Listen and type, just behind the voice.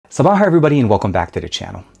Sabah everybody and welcome back to the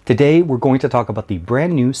channel. Today we're going to talk about the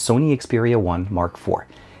brand new Sony Xperia 1 Mark IV.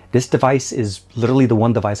 This device is literally the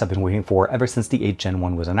one device I've been waiting for ever since the 8 Gen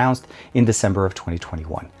 1 was announced in December of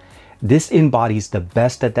 2021. This embodies the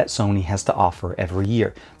best that Sony has to offer every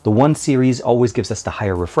year. The 1 series always gives us the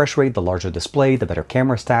higher refresh rate, the larger display, the better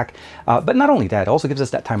camera stack, but not only that, it also gives us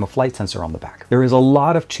that time of flight sensor on the back. There is a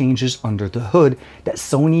lot of changes under the hood that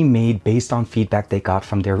Sony made based on feedback they got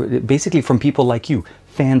from basically from people like you,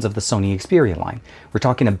 fans of the Sony Xperia line. We're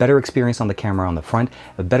talking a better experience on the camera on the front,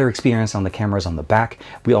 a better experience on the cameras on the back.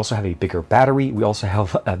 We also have a bigger battery. We also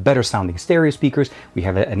have better sounding stereo speakers. We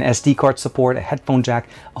have an SD card support, a headphone jack,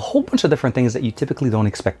 a whole bunch of different things that you typically don't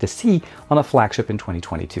expect to see on a flagship in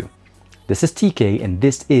 2022. This is TK, and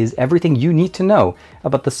this is everything you need to know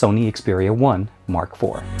about the Sony Xperia 1 Mark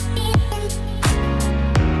IV.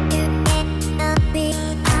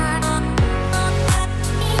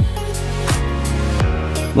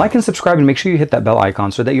 Like and subscribe and make sure you hit that bell icon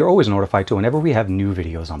so that you're always notified to whenever we have new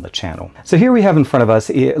videos on the channel. So here we have in front of us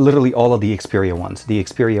literally all of the Xperia 1s. The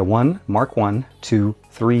Xperia 1, Mark 1, 2,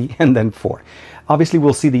 3, and then 4. Obviously,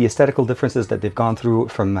 we'll see the aesthetical differences that they've gone through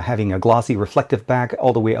from having a glossy reflective back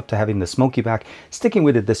all the way up to having the smoky back, sticking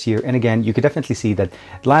with it this year. And again, you could definitely see that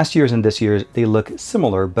last year's and this year's, they look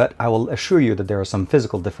similar, but I will assure you that there are some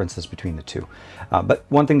physical differences between the two. But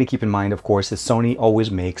one thing to keep in mind, of course, is Sony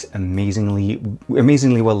always makes amazingly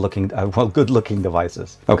good-looking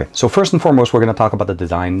devices. Okay, so first and foremost, we're going to talk about the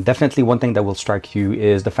design. Definitely one thing that will strike you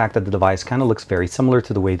is the fact that the device kind of looks very similar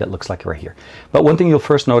to the way that looks like right here. But one thing you'll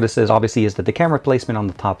first notice is obviously is that the camera placement on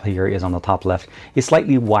the top here is on the top left is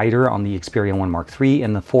slightly wider on the Xperia 1 Mark III,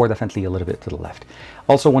 and the 4 definitely a little bit to the left.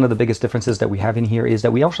 Also, one of the biggest differences that we have in here is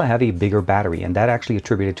that we also have a bigger battery, and that actually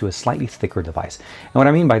attributed to a slightly thicker device. And what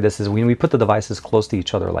I mean by this is when we put the devices close to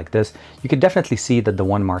each other like this, you can definitely see that the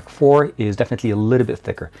 1 Mark IV is definitely a little bit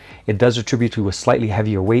thicker. It does attribute to a slightly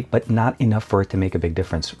heavier weight, but not enough for it to make a big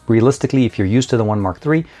difference. Realistically, if you're used to the 1 Mark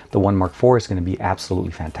III, the 1 Mark IV is going to be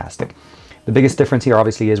absolutely fantastic. The biggest difference here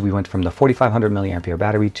obviously is we went from the 4500 milliampere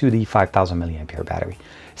battery to the 5000 milliampere battery.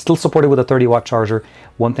 Still supported with a 30-watt charger.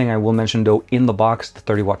 One thing I will mention though, in the box, the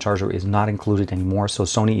 30-watt charger is not included anymore. So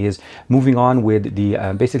Sony is moving on with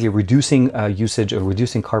the basically reducing usage or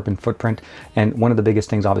reducing carbon footprint. And one of the biggest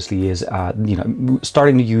things obviously is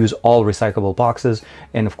starting to use all recyclable boxes.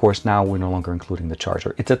 And of course now we're no longer including the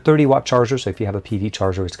charger. It's a 30-watt charger, so if you have a PD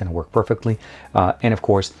charger, it's going to work perfectly. And of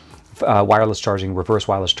course, wireless charging, reverse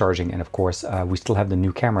wireless charging, and of course we still have the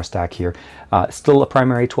new camera stack here. Still a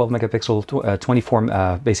primary 12 megapixel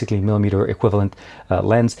 24 basically millimeter equivalent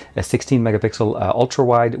lens, a 16 megapixel ultra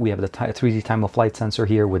wide. We have the 3D time of flight sensor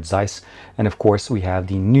here with Zeiss, and of course we have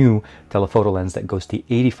the new telephoto lens that goes to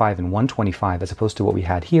 85 and 125 as opposed to what we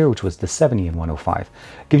had here, which was the 70 and 105,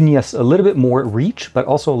 giving us a little bit more reach but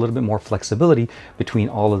also a little bit more flexibility between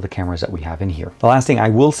all of the cameras that we have in here. The last thing I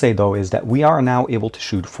will say though is that we are now able to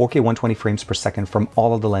shoot 4K 120 frames per second from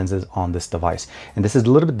all of the lenses on this device, and this is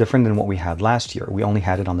a little bit different than what we had last year. We only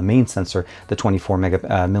had it on the main sensor, the 24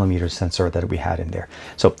 millimeter sensor that we had in there.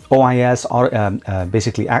 So OIS,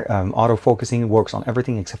 basically autofocusing, works on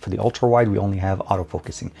everything except for the ultra wide. We only have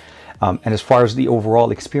autofocusing. And as far as the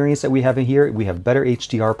overall experience that we have in here, we have better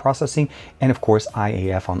HDR processing and of course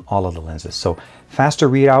IAF on all of the lenses. So faster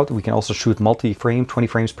readout. We can also shoot multi-frame, 20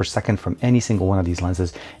 frames per second from any single one of these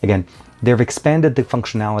lenses. Again, they've expanded the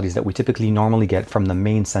functionalities that we typically normally get from the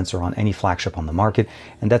main sensor on any flagship on the market,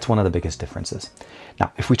 and that's one of the biggest differences.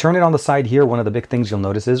 Now, if we turn it on the side here, one of the big things you'll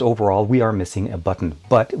notice is overall we are missing a button,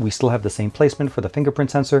 but we still have the same placement for the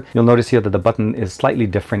fingerprint sensor. You'll notice here that the button is slightly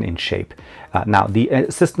different in shape. Now, the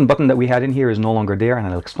assistant button that we had in here is no longer there, and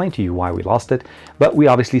I'll explain to you why we lost it, but we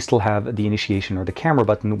obviously still have the initiation or the camera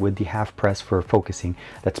button with the half press for focusing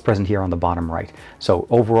that's present here on the bottom right. So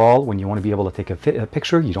overall, when you want to be able to take a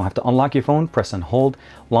picture, you don't have to unlock your phone, press and hold,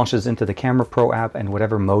 launches into the Camera Pro app and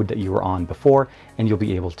whatever mode that you were on before, and you'll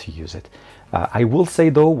be able to use it. I will say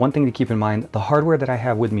though, one thing to keep in mind, the hardware that I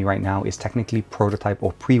have with me right now is technically prototype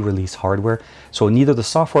or pre-release hardware. So neither the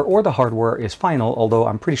software or the hardware is final, although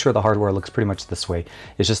I'm pretty sure the hardware looks pretty much this way.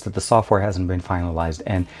 It's just that the software hasn't been finalized.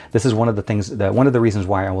 And this is one of the things that, one of the reasons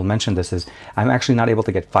why I will mention this is I'm actually not able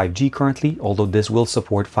to get 5G currently, although this will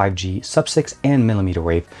support 5G sub-6 and millimeter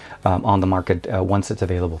wave on the market once it's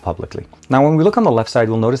available publicly. Now, when we look on the left side,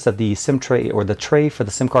 we'll notice that the SIM tray or the tray for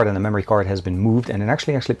the SIM card and the memory card has been moved, and it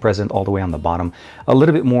actually present all the way on the bottom, a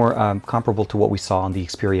little bit more comparable to what we saw on the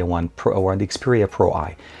Xperia 1 Pro or the Xperia Pro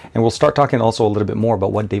I. And we'll start talking also a little bit more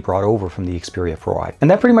about what they brought over from the Xperia Pro I.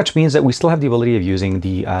 And that pretty much means that we still have the ability of using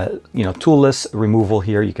the toolless removal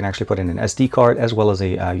here. You can actually put in an SD card as well as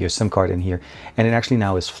your SIM card in here, and it actually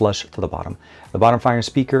now is flush to the bottom. The bottom firing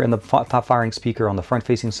speaker and the top firing speaker on the front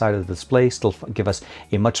facing side of the display still give us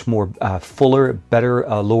a much more fuller, better,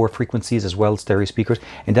 lower frequencies as well as stereo speakers,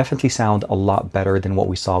 and definitely sound a lot better than what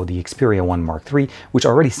we saw with the Xperia 1 Mark III, which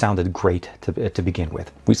already sounded great to begin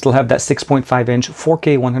with. We still have that 6.5-inch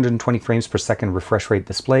 4K 120 frames per second refresh rate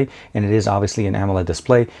display, and it is obviously an AMOLED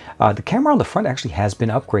display. The camera on the front actually has been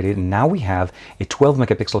upgraded, and now we have a 12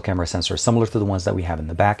 megapixel camera sensor similar to the ones that we have in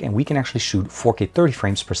the back, and we can actually shoot 4K 30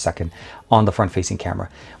 frames per second on the front-facing camera.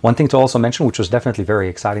 One thing to also mention, which was definitely very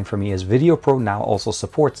exciting for me, is Video Pro now also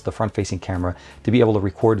supports the front-facing camera to be able to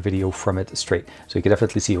record video from it straight. So you can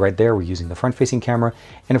definitely see right there, we're using the front-facing camera,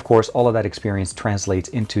 and of course, all of that experience translates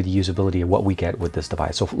into the usability of what we get with this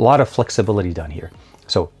device. So a lot of flexibility done here.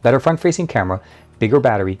 So better front-facing camera, bigger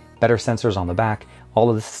battery, better sensors on the back. All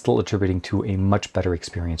of this is still attributing to a much better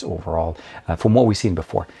experience overall from what we've seen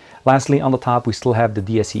before. Lastly, on the top, we still have the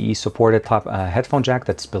DSCE supported top headphone jack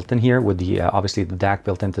that's built in here with the obviously the DAC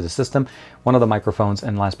built into the system, one of the microphones,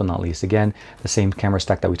 and last but not least, again, the same camera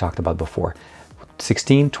stack that we talked about before.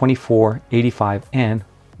 16, 24, 85, and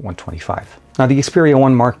 125. Now the Xperia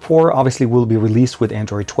 1 Mark IV obviously will be released with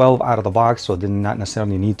Android 12 out of the box, so did not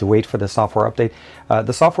necessarily need to wait for the software update.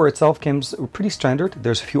 The software itself comes pretty standard.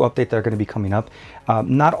 There's a few updates that are going to be coming up.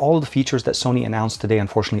 Not all of the features that Sony announced today,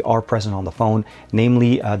 unfortunately, are present on the phone,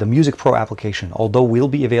 namely the Music Pro application, although will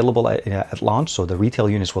be available at launch, so the retail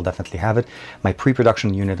units will definitely have it. My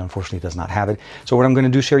pre-production unit, unfortunately, does not have it. So what I'm going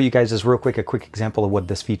to do, share you guys is real quick, a quick example of what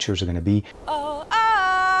these features are going to be.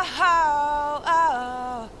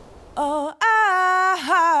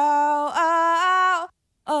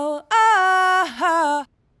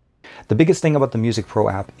 The biggest thing about the Music Pro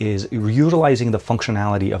app is utilizing the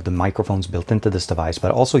functionality of the microphones built into this device,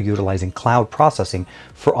 but also utilizing cloud processing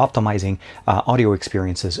for optimizing audio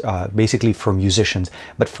experiences, basically for musicians.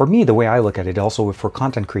 But for me, the way I look at it, also for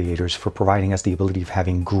content creators, for providing us the ability of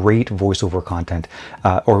having great voiceover content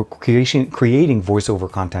or creating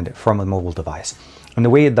voiceover content from a mobile device. And the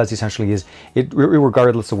way it does essentially is,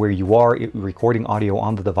 regardless of where you are, recording audio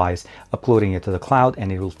on the device, uploading it to the cloud,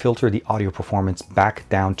 and it will filter the audio performance back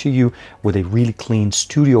down to you with a really clean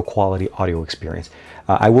studio quality audio experience.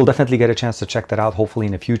 I will definitely get a chance to check that out, hopefully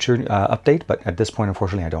in a future update, but at this point,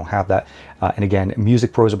 unfortunately, I don't have that. And again,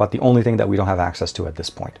 Music Pro is about the only thing that we don't have access to at this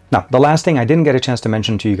point. Now, the last thing I didn't get a chance to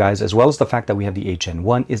mention to you guys, as well as the fact that we have the 8 Gen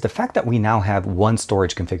 1, is the fact that we now have one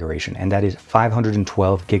storage configuration, and that is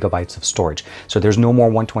 512 gigabytes of storage. So there's no more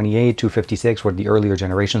 128, 256, or the earlier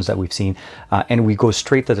generations that we've seen, and we go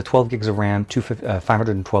straight to the 12 gigs of RAM,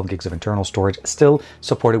 512 gigs of internal storage, still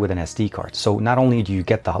supported with an SD card. So not only do you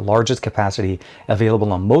get the largest capacity available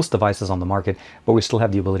on most devices on the market, but we still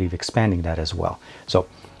have the ability of expanding that as well. So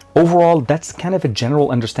overall, that's kind of a general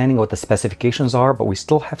understanding of what the specifications are, but we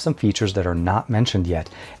still have some features that are not mentioned yet.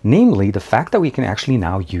 Namely, the fact that we can actually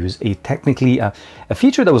now use a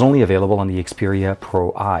feature that was only available on the Xperia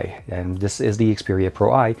Pro I. And this is the Xperia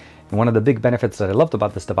Pro I. And one of the big benefits that I loved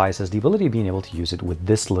about this device is the ability of being able to use it with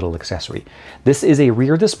this little accessory. This is a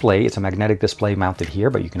rear display. It's a magnetic display mounted here,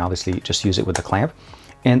 but you can obviously just use it with the clamp.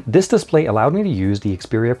 And this display allowed me to use the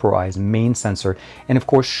Xperia Pro I's main sensor and of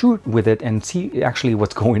course shoot with it and see actually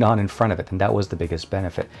what's going on in front of it, and that was the biggest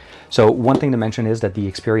benefit. So one thing to mention is that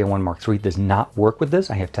the Xperia 1 Mark III does not work with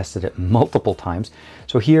this. I have tested it multiple times.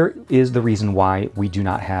 So here is the reason why we do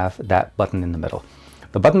not have that button in the middle.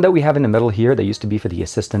 The button that we have in the middle here that used to be for the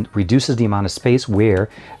assistant reduces the amount of space where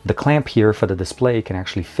the clamp here for the display can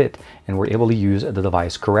actually fit, and we're able to use the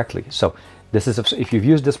device correctly. So this is, if you've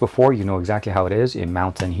used this before, you know exactly how it is. It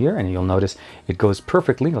mounts in here, and you'll notice it goes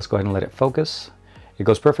perfectly. Let's go ahead and let it focus. It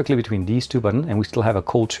goes perfectly between these two buttons, and we still have a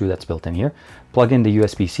cold shoe that's built in here. Plug in the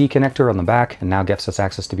USB-C connector on the back, and now gives us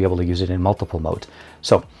access to be able to use it in multiple modes.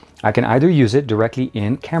 So I can either use it directly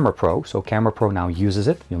in Camera Pro. So Camera Pro now uses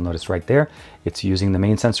it. You'll notice right there, it's using the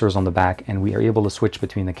main sensors on the back, and we are able to switch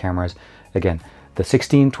between the cameras. Again, the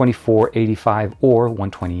 16, 24, 85, or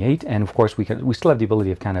 128. And of course, we still have the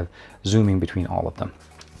ability of kind of zooming between all of them.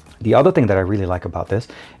 The other thing that I really like about this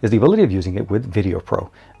is the ability of using it with Video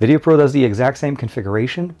Pro. Video Pro does the exact same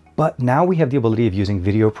configuration, but now we have the ability of using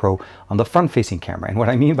Video Pro on the front-facing camera. And what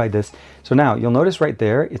I mean by this, so now you'll notice right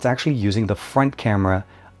there, it's actually using the front camera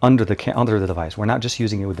under the device. We're not just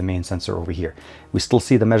using it with the main sensor over here. We still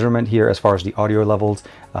see the measurement here as far as the audio levels,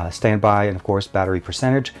 standby, and of course battery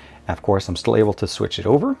percentage. And of course, I'm still able to switch it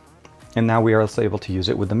over. And now we are also able to use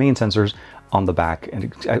it with the main sensors on the back.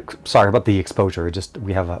 And sorry about the exposure, just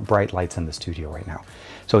we have bright lights in the studio right now.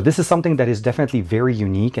 So this is something that is definitely very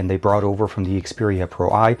unique, and they brought over from the Xperia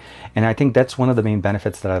Pro I. And I think that's one of the main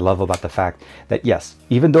benefits that I love about the fact that, yes,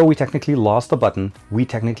 even though we technically lost the button, we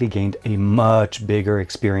technically gained a much bigger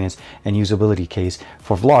experience and usability case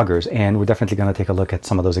for vloggers. And we're definitely going to take a look at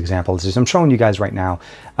some of those examples as I'm showing you guys right now,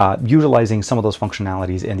 utilizing some of those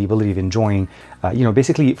functionalities and the ability of enjoying,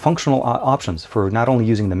 basically functional options for not only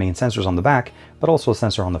using the main sensors on the back, but also a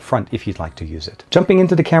sensor on the front if you'd like to use it. Jumping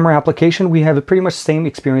into the camera application, we have a pretty much same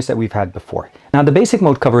experience that we've had before. Now, the basic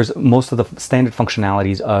mode covers most of the standard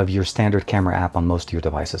functionalities of your standard camera app on most of your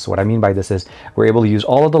devices. So what I mean by this is we're able to use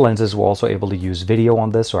all of the lenses. We're also able to use video on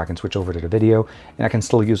this, so I can switch over to the video, and I can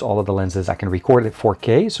still use all of the lenses. I can record at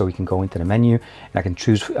 4K, so we can go into the menu, and I can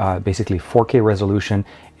choose basically 4K resolution.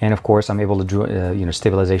 And of course, I'm able to do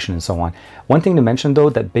stabilization and so on. One thing to mention though,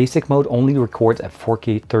 that basic mode only records at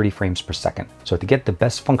 4K 30 frames per second. So to get the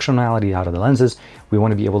best functionality out of the lenses, we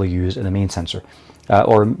want to be able to use the main sensor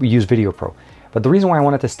or use Video Pro. But the reason why I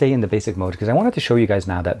wanted to stay in the basic mode, because I wanted to show you guys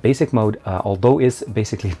now that basic mode, although is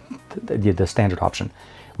basically the standard option,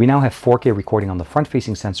 we now have 4K recording on the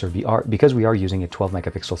front-facing sensor because we are using a 12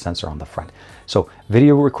 megapixel sensor on the front. So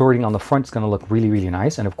video recording on the front is going to look really, really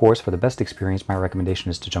nice. And of course, for the best experience, my recommendation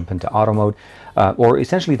is to jump into auto mode, or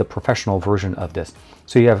essentially the professional version of this.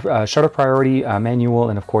 So you have shutter priority, manual,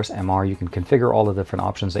 and of course MR. You can configure all the different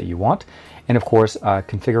options that you want, and of course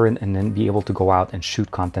configure it and then be able to go out and shoot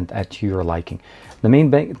content at your liking. The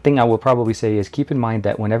main thing I will probably say is keep in mind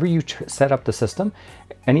that whenever you set up the system,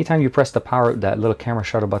 anytime you press the power, that little camera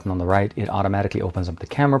shutter button on the right, it automatically opens up the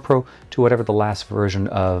Camera Pro to whatever the last version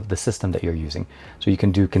of the system that you're using. So you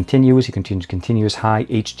can do continuous, you can do continuous high,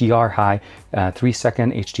 HDR high,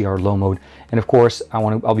 3-second HDR low mode, and of course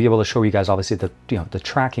I'll be able to show you guys obviously the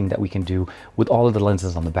tracking that we can do with all of the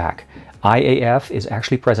lenses on the back. IAF is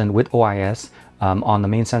actually present with OIS. On the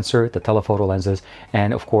main sensor, the telephoto lenses,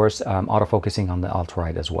 and of course autofocusing on the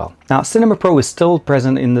ultra-wide as well. Now, Cinema Pro is still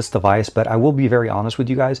present in this device, but I will be very honest with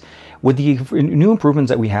you guys. With the new improvements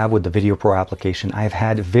that we have with the Video Pro application, I've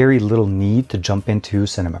had very little need to jump into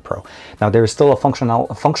Cinema Pro. Now, there is still a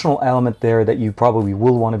functional element there that you probably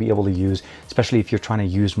will want to be able to use, especially if you're trying to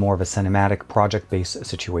use more of a cinematic project-based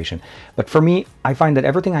situation. But for me, I find that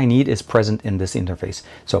everything I need is present in this interface.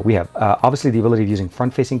 So we have obviously the ability of using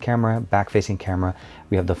front-facing camera, back-facing camera.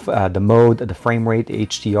 We have the mode, the frame rate, the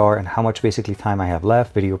HDR, and how much basically time I have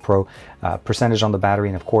left, Video Pro, percentage on the battery,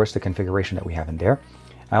 and of course the configuration that we have in there.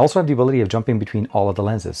 I also have the ability of jumping between all of the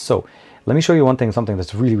lenses. So let me show you one thing, something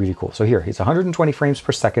that's really, really cool. So here, it's 120 frames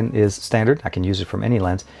per second is standard. I can use it from any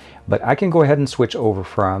lens, but I can go ahead and switch over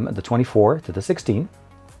from the 24 to the 16.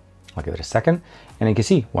 I'll give it a second, and you can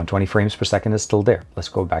see 120 frames per second is still there. Let's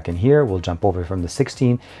go back in here. We'll jump over from the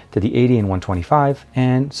 16 to the 80 and 125,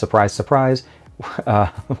 and surprise, surprise,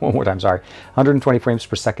 one more time, sorry, 120 frames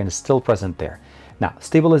per second is still present there. Now,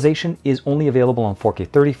 stabilization is only available on 4K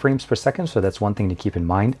 30 frames per second, so that's one thing to keep in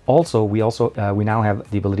mind. Also, we now have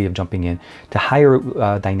the ability of jumping in to higher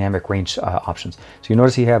dynamic range options. So you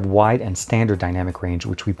notice you have wide and standard dynamic range,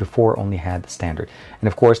 which we before only had standard. And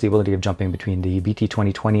of course, the ability of jumping between the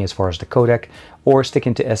BT2020 as far as the codec, or stick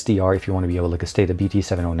into SDR if you want to be able to stay the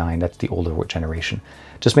BT709, that's the older generation.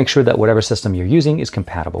 Just make sure that whatever system you're using is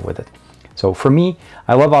compatible with it. So for me,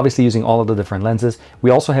 I love obviously using all of the different lenses.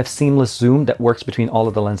 We also have seamless zoom that works between all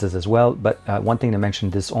of the lenses as well. But one thing to mention,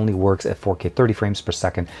 this only works at 4K 30 frames per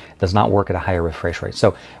second, does not work at a higher refresh rate.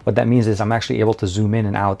 So what that means is I'm actually able to zoom in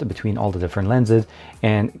and out between all the different lenses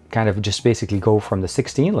and kind of just basically go from the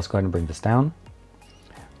 16. Let's go ahead and bring this down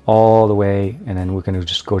all the way, and then we're going to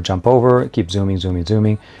just go jump over, keep zooming, zooming,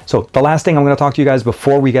 zooming. So the last thing I'm going to talk to you guys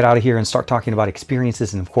before we get out of here and start talking about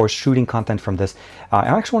experiences and of course shooting content from this, I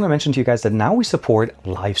actually want to mention to you guys that now we support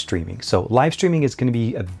live streaming. So live streaming is going to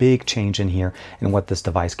be a big change in here in what this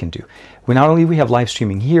device can do. Not only we have live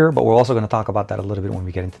streaming here, but we're also going to talk about that a little bit when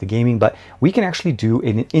we get into the gaming, but we can actually do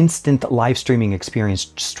an instant live streaming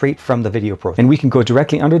experience straight from the Video Pro. And we can go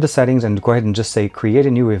directly under the settings and go ahead and just say create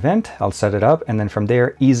a new event. I'll set it up, and then from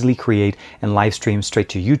there easily create and live stream straight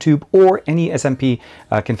to YouTube or any SMP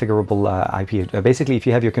configurable IP. Basically, if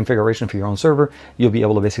you have your configuration for your own server, you'll be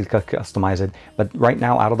able to basically customize it. But right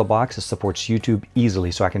now, out of the box, it supports YouTube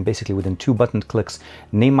easily. So I can basically, within 2 button clicks,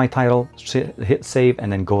 name my title, hit save, and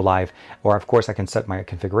then go live. Or of course, I can set my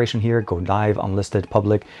configuration here, go live, unlisted,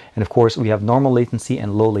 public. And of course, we have normal latency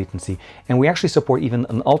and low latency. And we actually support even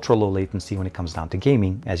an ultra low latency when it comes down to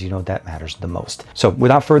gaming. As you know, that matters the most. So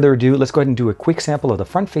without further ado, let's go ahead and do a quick sample of the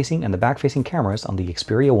front-facing and the back-facing cameras on the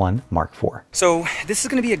Xperia 1 Mark IV. So this is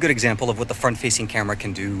going to be a good example of what the front-facing camera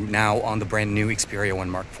can do now on the brand new Xperia 1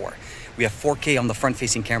 Mark IV. We have 4K on the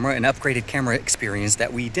front-facing camera, an upgraded camera experience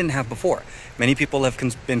that we didn't have before. Many people have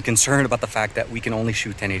been concerned about the fact that we can only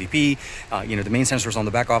shoot 1080p. You know, the main sensors on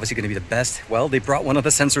the back obviously going to be the best. Well, they brought one of the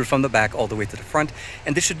sensors from the back all the way to the front,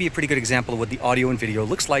 and this should be a pretty good example of what the audio and video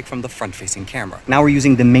looks like from the front-facing camera. Now we're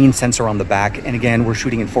using the main sensor on the back, and again, we're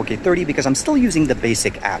shooting in 4K 30 because I'm still using the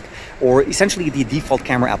basic app, or essentially the default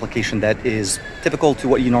camera application that is typical to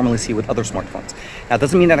what you normally see with other smartphones. Now, it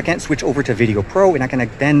doesn't mean that I can't switch over to Video Pro and I can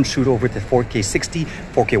then shoot over to 4K 60,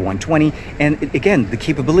 4K 120. And again, the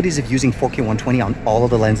capabilities of using 4K 120 on all of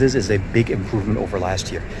the lenses is a big improvement over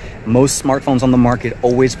last year. Most smartphones on the market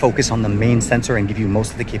always focus on the main sensor and give you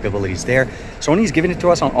most of the capabilities there. Sony's giving it to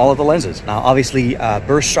us on all of the lenses. Now, obviously,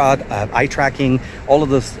 burst shot, eye tracking, all of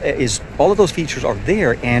those features are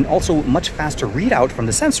there, and also much faster readout from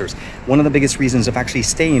the sensors. One of the biggest reasons of actually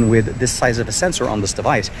staying with this size of a sensor on this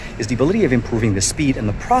device is the ability of improving the speed and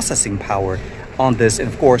the processing power on this, and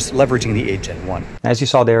of course leveraging the 8 Gen 1. As you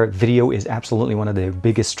saw there, video is absolutely one of the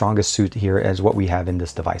biggest, strongest suit here as what we have in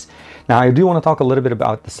this device. Now, I do want to talk a little bit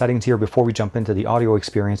about the settings here before we jump into the audio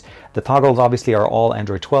experience. The toggles obviously are all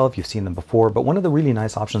Android 12, you've seen them before, but one of the really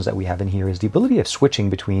nice options that we have in here is the ability of switching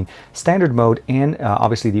between standard mode and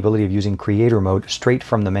obviously the ability of using creator mode straight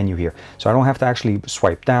from the menu here. So I don't have to actually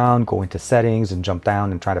swipe down, go into settings and jump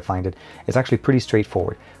down and try to find it. It's actually pretty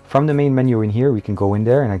straightforward. From the main menu in here, we can go in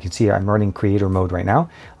there and I can see I'm running creator mode right now.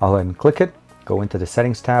 I'll go ahead and click it, go into the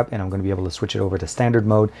settings tab, and I'm going to be able to switch it over to standard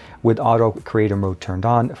mode with auto creator mode turned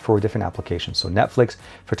on for different applications. So Netflix,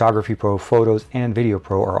 Photography Pro, Photos, and Video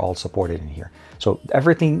Pro are all supported in here. So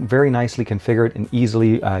everything very nicely configured and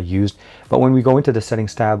easily used. But when we go into the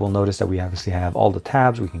settings tab, we'll notice that we obviously have all the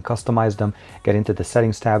tabs. We can customize them, get into the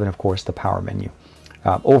settings tab, and of course the power menu.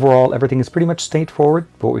 Overall, everything is pretty much straightforward.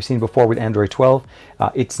 What we've seen before with Android 12,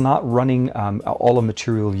 it's not running all of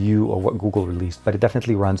Material U or what Google released, but it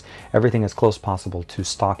definitely runs everything as close possible to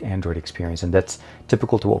stock Android experience, and that's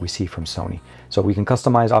typical to what we see from Sony. So we can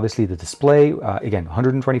customize obviously the display. Again,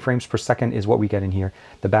 120 frames per second is what we get in here.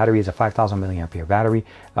 The battery is a 5,000 milliampere battery,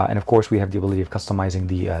 and of course we have the ability of customizing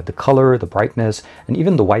the color, the brightness, and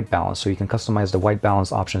even the white balance. So you can customize the white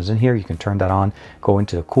balance options in here. You can turn that on, go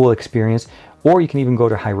into a cool experience. Or you can even go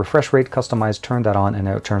to high refresh rate, customize, turn that on, and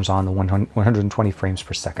it turns on the 120 frames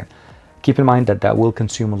per second. Keep in mind that that will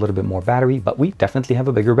consume a little bit more battery, but we definitely have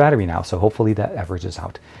a bigger battery now, so hopefully that averages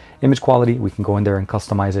out. Image quality, we can go in there and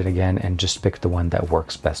customize it again and just pick the one that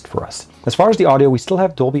works best for us. As far as the audio, we still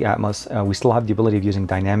have Dolby Atmos. We still have the ability of using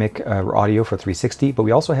dynamic audio for 360, but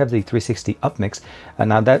we also have the 360 upmix.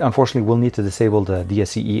 Now that unfortunately will need to disable the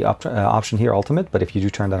DSCE option here, Ultimate, but if you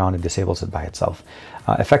do turn that on, it disables it by itself.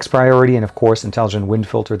 Effects priority, and of course intelligent wind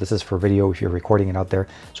filter. This is for video if you're recording it out there,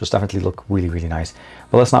 so it's definitely look really, really nice.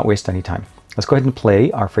 But let's not waste any time. Let's go ahead and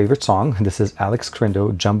play our favorite song. This is Alex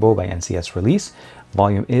Crindo, Jumbo by NCS Release.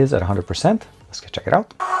 Volume is at 100%. Let's go check it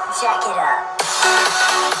out. Check it out.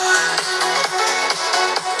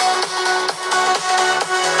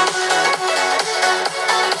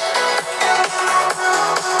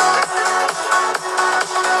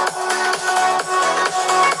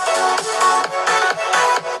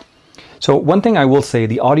 So one thing I will say,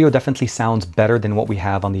 the audio definitely sounds better than what we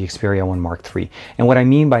have on the Xperia 1 Mark III. And what I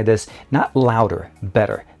mean by this, not louder,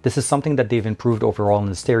 better. This is something that they've improved overall in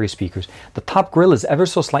the stereo speakers. The top grille is ever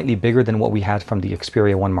so slightly bigger than what we had from the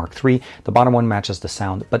Xperia 1 Mark III. The bottom one matches the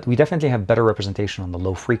sound, but we definitely have better representation on the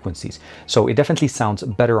low frequencies. So it definitely sounds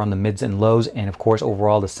better on the mids and lows, and of course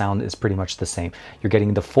overall the sound is pretty much the same. You're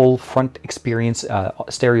getting the full front experience,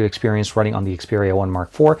 stereo experience running on the Xperia 1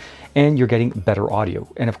 Mark IV, and you're getting better audio.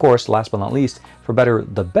 And of course, last but not least, for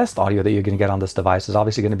the best audio that you're going to get on this device is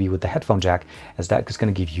obviously going to be with the headphone jack, as that is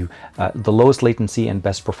going to give you the lowest latency and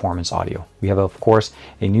best performance audio. We have, of course,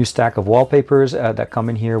 a new stack of wallpapers that come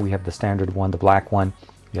in here. We have the standard one, the black one,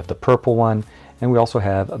 we have the purple one, and we also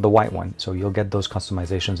have the white one. So you'll get those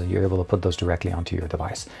customizations and you're able to put those directly onto your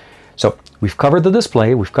device. So we've covered the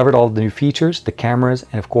display, we've covered all the new features, the cameras,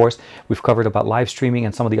 and of course, we've covered about live streaming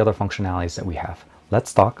and some of the other functionalities that we have.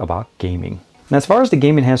 Let's talk about gaming. And as far as the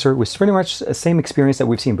game enhancer, it's pretty much the same experience that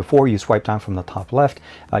we've seen before. You swipe down from the top left.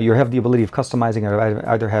 You have the ability of customizing it,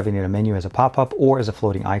 either having it in a menu as a pop-up or as a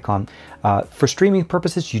floating icon. For streaming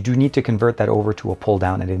purposes, you do need to convert that over to a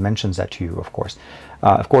pull-down, and it mentions that to you, of course.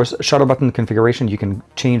 Of course, shutter button configuration, you can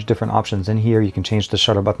change different options in here. You can change the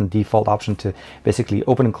shutter button default option to basically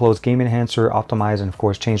open and close game enhancer, optimize, and of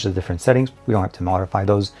course change the different settings. We don't have to modify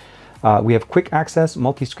those. We have quick access,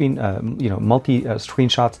 multi-screen,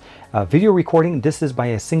 screenshots, video recording. This is by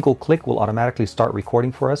a single click will automatically start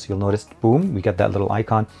recording for us. You'll notice, boom, we get that little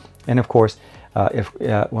icon. And of course,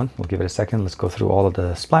 We'll give it a second. Let's go through all of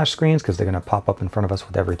the splash screens because they're going to pop up in front of us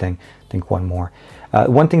with everything. I think one more.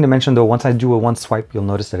 One thing to mention though, once I do a one swipe, you'll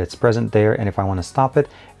notice that it's present there. And if I want to stop it,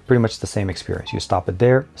 pretty much the same experience. You stop it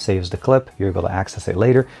there, saves the clip, you're able to access it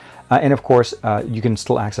later. And of course, you can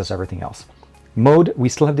still access everything else. Mode, we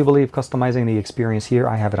still have the ability of customizing the experience here.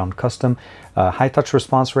 I have it on custom. High touch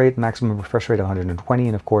response rate, maximum refresh rate of 120,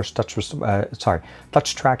 and of course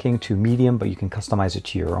touch tracking to medium, but you can customize it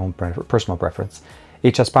to your own personal preference.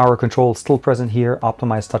 HS power control still present here.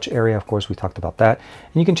 Optimized touch area, of course, we talked about that.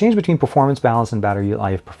 And you can change between performance, balance, and battery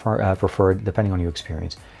life preferred depending on your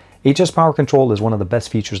experience. HS power control is one of the best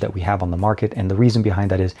features that we have on the market, and the reason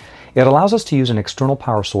behind that is it allows us to use an external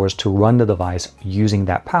power source to run the device using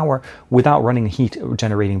that power without running heat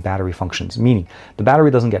generating battery functions, meaning the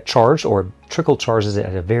battery doesn't get charged or trickle charges it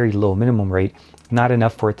at a very low minimum rate, not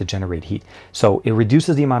enough for it to generate heat. So it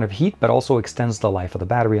reduces the amount of heat but also extends the life of the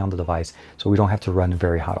battery on the device, so we don't have to run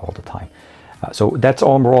very hot all the time. So that's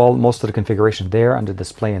overall most of the configuration there. Under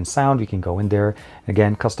display and sound, we can go in there,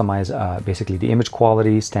 again, customize basically the image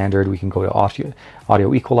quality, standard. We can go to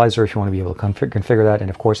audio equalizer if you want to be able to configure that.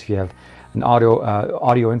 And of course, if you have an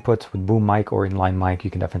audio input with boom mic or inline mic,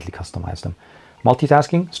 you can definitely customize them.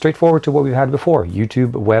 Multitasking, straightforward to what we've had before.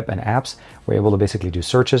 YouTube, web, and apps. We're able to basically do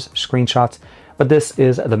searches, screenshots, but this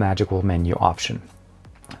is the magical menu option.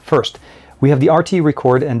 First, we have the RT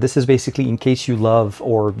record, and this is basically in case you love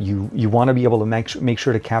or you want to be able to make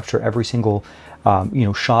sure to capture every single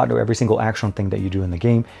shot or every single action thing that you do in the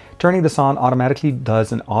game. Turning this on automatically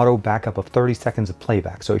does an auto backup of 30 seconds of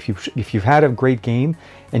playback. So if you've had a great game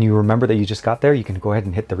and you remember that you just got there, you can go ahead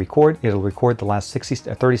and hit the record. It'll record the last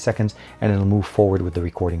 30 seconds and it'll move forward with the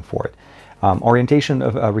recording for it. Orientation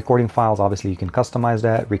of recording files, obviously you can customize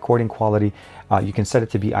that. Recording quality, you can set it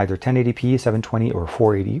to be either 1080p, 720, or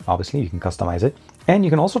 480. Obviously, you can customize it. And you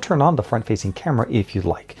can also turn on the front-facing camera if you'd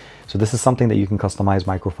like. So this is something that you can customize,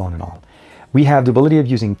 microphone and all. We have the ability of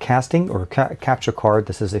using casting or capture card.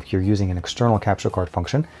 This is if you're using an external capture card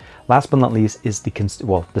function. Last but not least is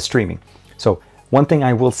the streaming. So one thing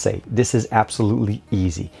I will say, this is absolutely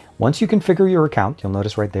easy. Once you configure your account, you'll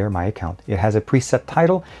notice right there, my account, it has a preset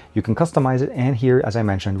title. You can customize it. And here, as I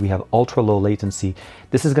mentioned, we have ultra low latency.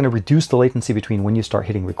 This is going to reduce the latency between when you start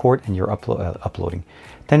hitting record and you're uploading.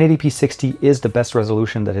 1080p 60 is the best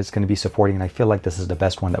resolution that it's going to be supporting. And I feel like this is the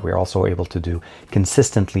best one that we're also able to do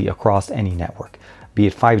consistently across any network, be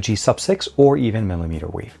it 5G sub-6 or even millimeter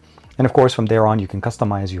wave. And of course, from there on, you can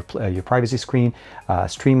customize your privacy screen,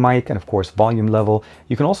 stream mic, and of course, volume level.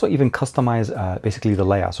 You can also even customize basically the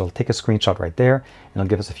layout. So I'll take a screenshot right there, and it'll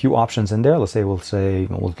give us a few options in there. Let's say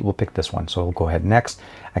we'll pick this one. So we'll go ahead next.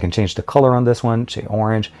 I can change the color on this one, say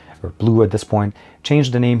orange or blue at this point. Change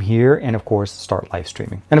the name here, and of course, start live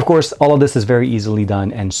streaming. And of course, all of this is very easily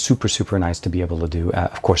done and super, super nice to be able to do.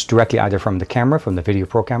 Of course, directly either from the camera, from the Video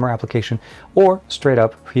Pro Camera application, or straight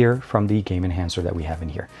up here from the game enhancer that we have in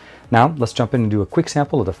here. Now, let's jump in and do a quick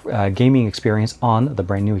sample of the gaming experience on the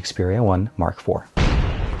brand new Xperia 1 Mark IV.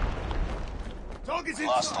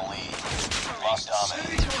 Lost the lead. Lost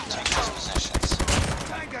dominance. Take those positions.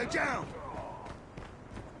 Tango down.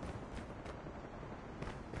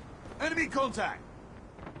 Enemy contact.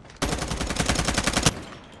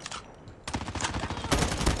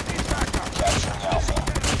 Capturing Alpha.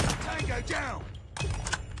 Tango down.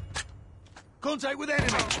 Contact with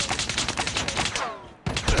enemy.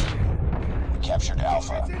 Captured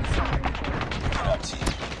Alpha. Get up, team.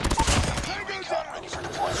 UAV recon ready for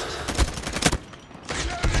deployment.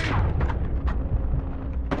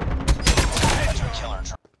 Enter killer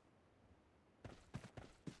drone.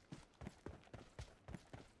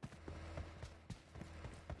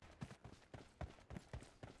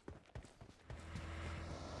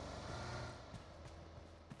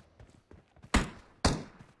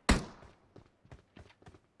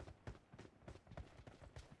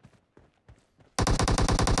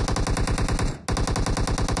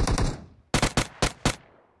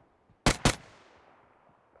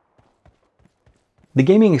 The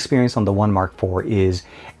gaming experience on the 1 Mark IV is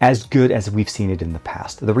as good as we've seen it in the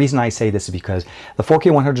past. The reason I say this is because the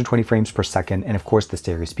 4K 120 frames per second and of course the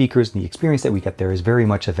stereo speakers and the experience that we get there is very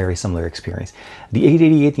much a very similar experience. The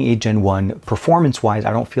 888 and the 8 Gen 1 performance-wise,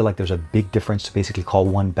 I don't feel like there's a big difference to basically call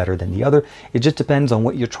one better than the other. It just depends on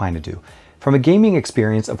what you're trying to do. From a gaming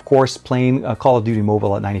experience, of course, playing Call of Duty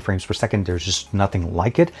Mobile at 90 frames per second, there's just nothing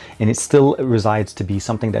like it. And it still resides to be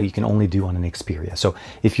something that you can only do on an Xperia. So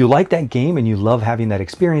if you like that game and you love having that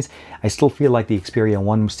experience, I still feel like the Xperia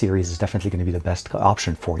 1 series is definitely going to be the best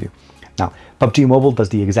option for you. Now, PUBG Mobile does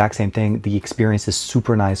the exact same thing. The experience is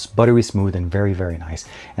super nice, buttery smooth, and very, very nice.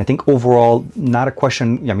 And I think overall, not a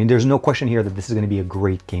question, I mean, there's no question here that this is going to be a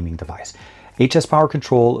great gaming device. HS power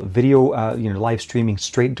control, video, live streaming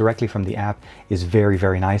straight directly from the app is very,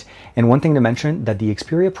 very nice. And one thing to mention, that the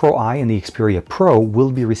Xperia Pro I and the Xperia Pro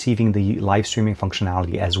will be receiving the live streaming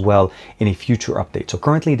functionality as well in a future update. So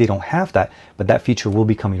currently they don't have that, but that feature will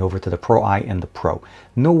be coming over to the Pro I and the Pro.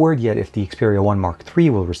 No word yet if the Xperia 1 Mark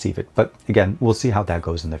III will receive it, but again, we'll see how that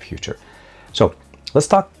goes in the future. So let's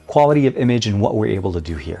talk quality of image and what we're able to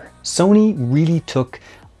do here. Sony really took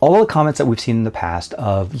all the comments that we've seen in the past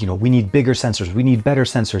of, we need bigger sensors, we need better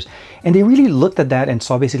sensors. And they really looked at that and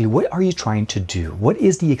saw basically, what are you trying to do? What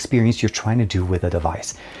is the experience you're trying to do with a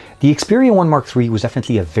device? The Xperia 1 Mark III was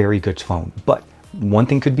definitely a very good phone, but one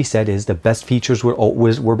thing could be said is the best features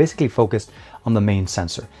were basically focused on the main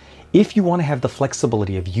sensor. If you want to have the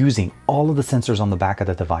flexibility of using all of the sensors on the back of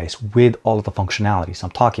the device with all of the functionalities, I'm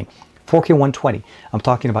talking 4K 120. I'm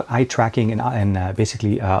talking about eye tracking and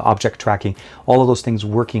basically object tracking, all of those things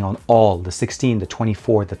working on all the 16, the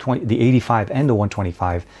 24, the 85, and the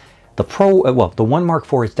 125. The Pro, the 1 Mark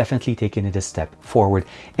IV is definitely taking it a step forward,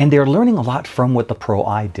 and they're learning a lot from what the Pro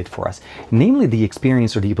I did for us, namely the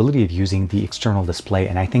experience or the ability of using the external display.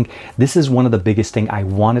 And I think this is one of the biggest thing I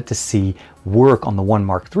wanted to see work on the 1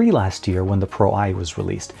 Mark III last year when the Pro I was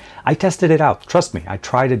released. I tested it out, trust me, I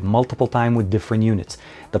tried it multiple times with different units.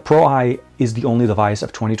 The Pro I is the only device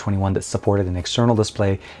of 2021 that supported an external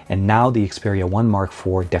display, and now the Xperia 1 Mark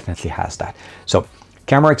IV definitely has that. So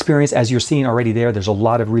camera experience, as you're seeing already there's a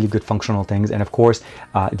lot of really good functional things. And of course,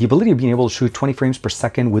 the ability of being able to shoot 20 frames per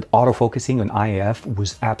second with autofocusing on IAF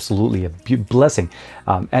was absolutely a blessing.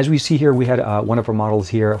 As we see here, we had one of our models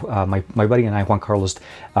here, my buddy and I, Juan Carlos,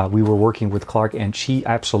 we were working with Clark, and she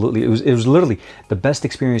absolutely, it was literally the best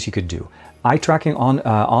experience you could do. Eye tracking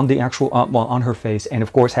on the actual, on her face, and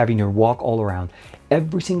of course having her walk all around.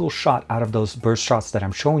 Every single shot out of those burst shots that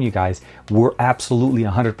I'm showing you guys were absolutely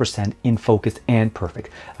 100% in focus and perfect.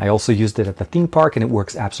 I also used it at the theme park, and it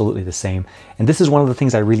works absolutely the same. And this is one of the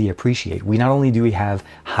things I really appreciate. We not only do we have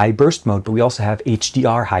high burst mode, but we also have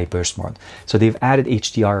HDR high burst mode. So they've added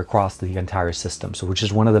HDR across the entire system, so which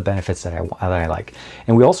is one of the benefits that I like.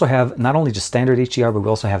 And we also have not only just standard HDR, but we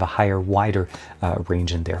also have a higher, wider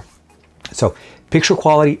range in there. So picture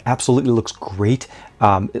quality absolutely looks great.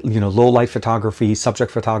 Low light photography, subject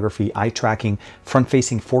photography, eye tracking,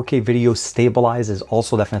 front-facing 4K video stabilized is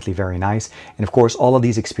also definitely very nice. And of course, all of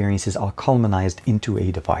these experiences are culminized into a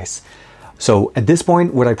device. So at this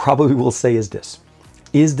point, what I probably will say is this.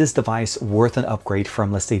 Is this device worth an upgrade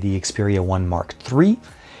from, let's say, the Xperia 1 Mark III?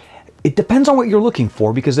 It depends on what you're looking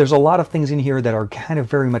for, because there's a lot of things in here that are kind of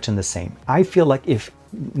very much in the same. I feel like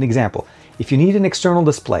an example, if you need an external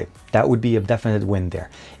display, that would be a definite win there.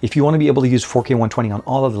 If you want to be able to use 4K 120 on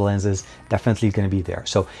all of the lenses, definitely going to be there.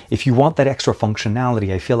 So if you want that extra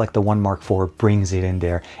functionality, I feel like the 1 Mark IV brings it in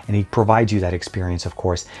there, and it provides you that experience, of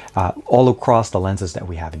course, all across the lenses that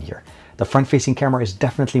we have in here. The front-facing camera is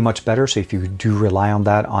definitely much better, so if you do rely on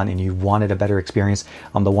that and you wanted a better experience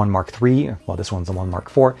on the 1 Mark III, well, this one's the 1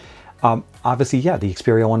 Mark IV, obviously, yeah, the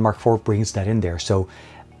Xperia 1 Mark IV brings that in there. So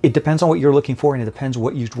it depends on what you're looking for, and it depends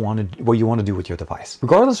what you want to do with your device.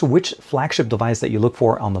 Regardless of which flagship device that you look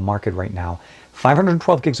for on the market right now,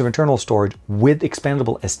 512 gigs of internal storage with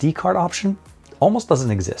expandable SD card option almost doesn't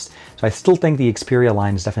exist. So I still think the Xperia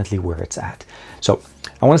line is definitely where it's at. So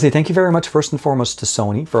I want to say thank you very much first and foremost to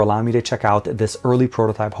Sony for allowing me to check out this early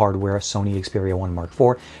prototype hardware, Sony Xperia 1 Mark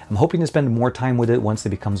IV. I'm hoping to spend more time with it once it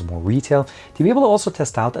becomes more retail, to be able to also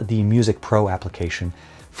test out the Music Pro application.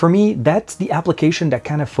 For me, that's the application that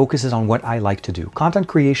kind of focuses on what I like to do. Content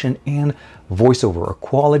creation and voiceover, or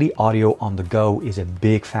quality audio on the go, is a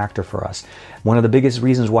big factor for us. One of the biggest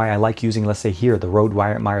reasons why I like using, let's say here, the Rode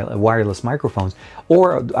wireless microphones,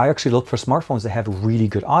 or I actually look for smartphones that have really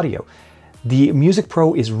good audio. The Music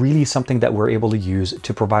Pro is really something that we're able to use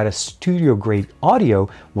to provide a studio-grade audio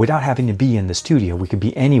without having to be in the studio. We could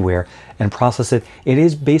be anywhere and process it. It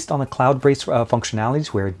is based on the cloud-based functionalities,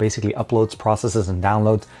 where it basically uploads, processes, and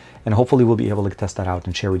downloads. And hopefully we'll be able to test that out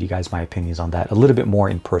and share with you guys my opinions on that a little bit more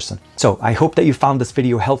in person. So I hope that you found this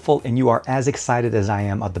video helpful and you are as excited as I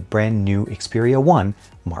am at the brand new Xperia 1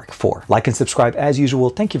 Mark IV. Like and subscribe as usual.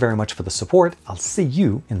 Thank you very much for the support. I'll see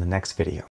you in the next video.